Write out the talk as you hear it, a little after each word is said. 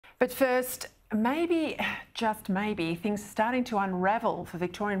But first, maybe, just maybe, things are starting to unravel for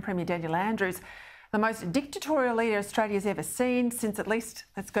Victorian Premier Daniel Andrews, the most dictatorial leader Australia's ever seen since, at least,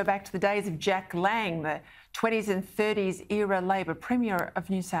 let's go back to the days of Jack Lang, the 20s and 30s era Labor Premier of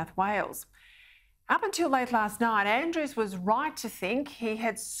New South Wales. Up until late last night, Andrews was right to think he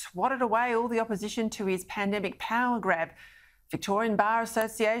had swatted away all the opposition to his pandemic power grab. Victorian Bar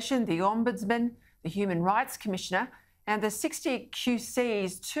Association, the Ombudsman, the Human Rights Commissioner, and the 60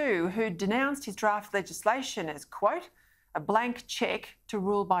 QCs too, who denounced his draft legislation as, quote, a blank cheque to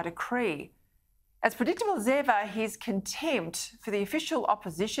rule by decree. As predictable as ever, his contempt for the official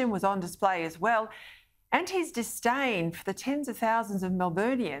opposition was on display as well, and his disdain for the tens of thousands of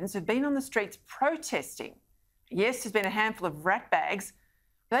Melburnians who've been on the streets protesting. Yes, there's been a handful of ratbags,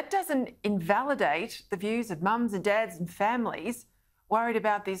 but that doesn't invalidate the views of mums and dads and families worried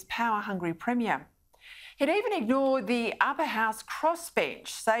about this power-hungry Premier. He'd even ignored the upper house crossbench,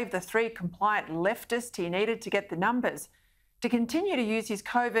 save the 3 compliant leftists he needed to get the numbers, to continue to use his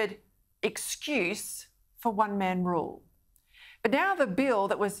COVID excuse for one-man rule. But now the bill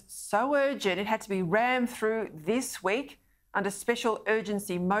that was so urgent it had to be rammed through this week under special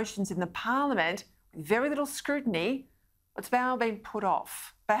urgency motions in the Parliament with very little scrutiny, it's now been put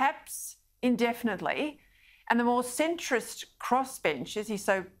off, perhaps indefinitely, and the more centrist crossbenchers he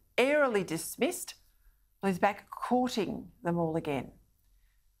so airily dismissed, well, he's back courting them all again.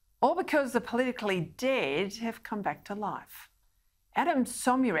 All because the politically dead have come back to life. Adem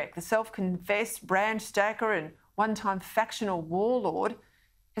Somyurek, the self-confessed brand stacker and one-time factional warlord,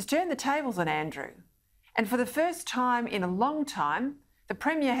 has turned the tables on Andrew. And for the first time in a long time, the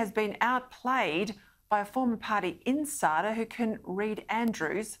Premier has been outplayed by a former party insider who can read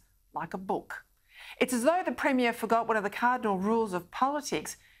Andrews like a book. It's as though the Premier forgot one of the cardinal rules of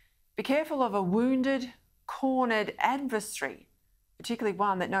politics: be careful of a wounded, cornered adversary, particularly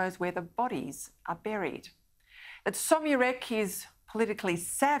one that knows where the bodies are buried. That Somyurek is politically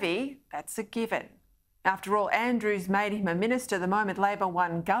savvy, that's a given. After all, Andrews made him a minister the moment Labor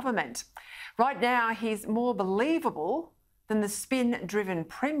won government. Right now, he's more believable than the spin-driven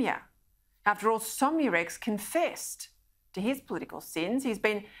Premier. After all, Somyurek's confessed to his political sins. He's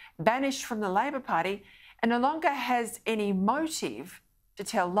been banished from the Labor Party and no longer has any motive to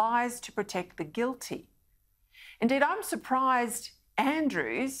tell lies to protect the guilty. Indeed, I'm surprised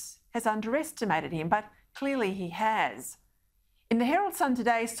Andrews has underestimated him, but clearly he has. In the Herald Sun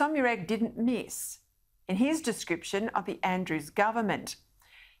today, Somyurek didn't miss in his description of the Andrews government.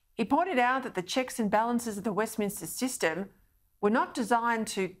 He pointed out that the checks and balances of the Westminster system were not designed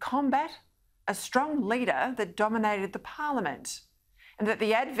to combat a strong leader that dominated the Parliament, and that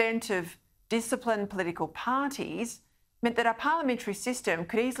the advent of disciplined political parties meant that our parliamentary system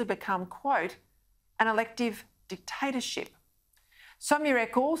could easily become, quote, an elective dictatorship.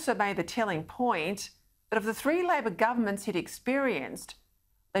 Somyurek also made the telling point that of the 3 Labor governments he'd experienced,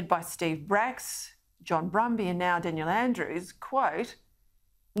 led by Steve Bracks, John Brumby and now Daniel Andrews, quote,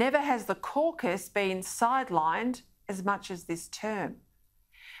 never has the caucus been sidelined as much as this term.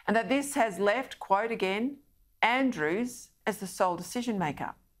 And that this has left, quote again, Andrews as the sole decision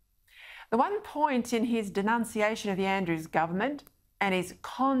maker. The one point in his denunciation of the Andrews government and his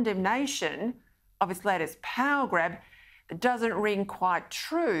condemnation of its latest power grab that doesn't ring quite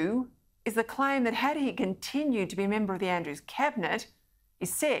true is the claim that had he continued to be a member of the Andrews cabinet, he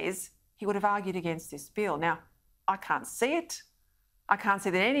says he would have argued against this bill. Now, I can't see it. I can't see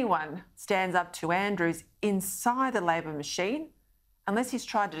that anyone stands up to Andrews inside the Labor machine unless he's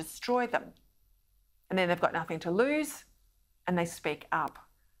tried to destroy them. And then they've got nothing to lose and they speak up.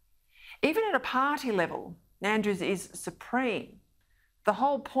 Even at a party level, Andrews is supreme. The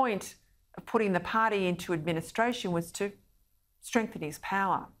whole point of putting the party into administration was to strengthen his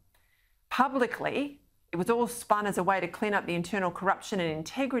power. Publicly, it was all spun as a way to clean up the internal corruption and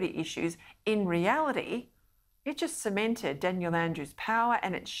integrity issues. In reality, it just cemented Daniel Andrews' power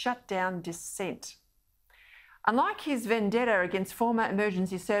and it shut down dissent. Unlike his vendetta against former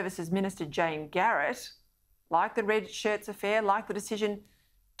Emergency Services Minister Jane Garrett, like the Red Shirts affair, like the decision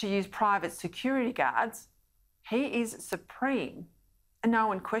to use private security guards, he is supreme and no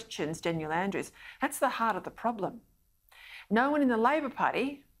one questions Daniel Andrews. That's the heart of the problem. No one in the Labor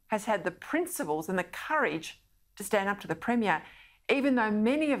Party has had the principles and the courage to stand up to the Premier, even though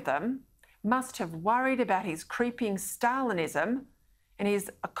many of them must have worried about his creeping Stalinism and his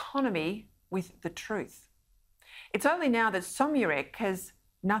economy with the truth. It's only now that Somyurek has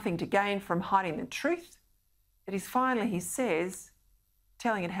nothing to gain from hiding the truth that he's finally, he says,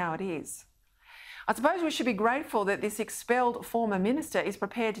 telling it how it is. I suppose we should be grateful that this expelled former minister is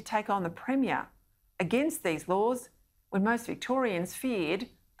prepared to take on the Premier against these laws when most Victorians feared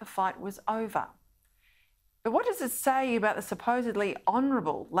the fight was over. But what does it say about the supposedly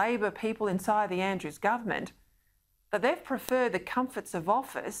honourable Labor people inside the Andrews government that they've preferred the comforts of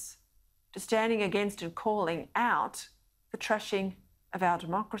office to standing against and calling out the trashing of our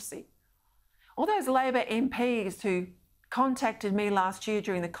democracy? All those Labor MPs who contacted me last year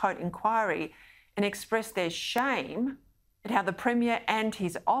during the Coat inquiry and expressed their shame at how the Premier and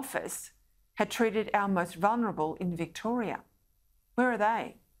his office had treated our most vulnerable in Victoria. Where are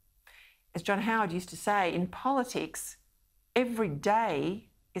they? As John Howard used to say, in politics, every day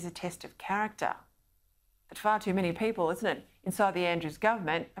is a test of character. But far too many people, isn't it, inside the Andrews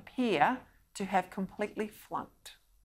government appear to have completely flunked.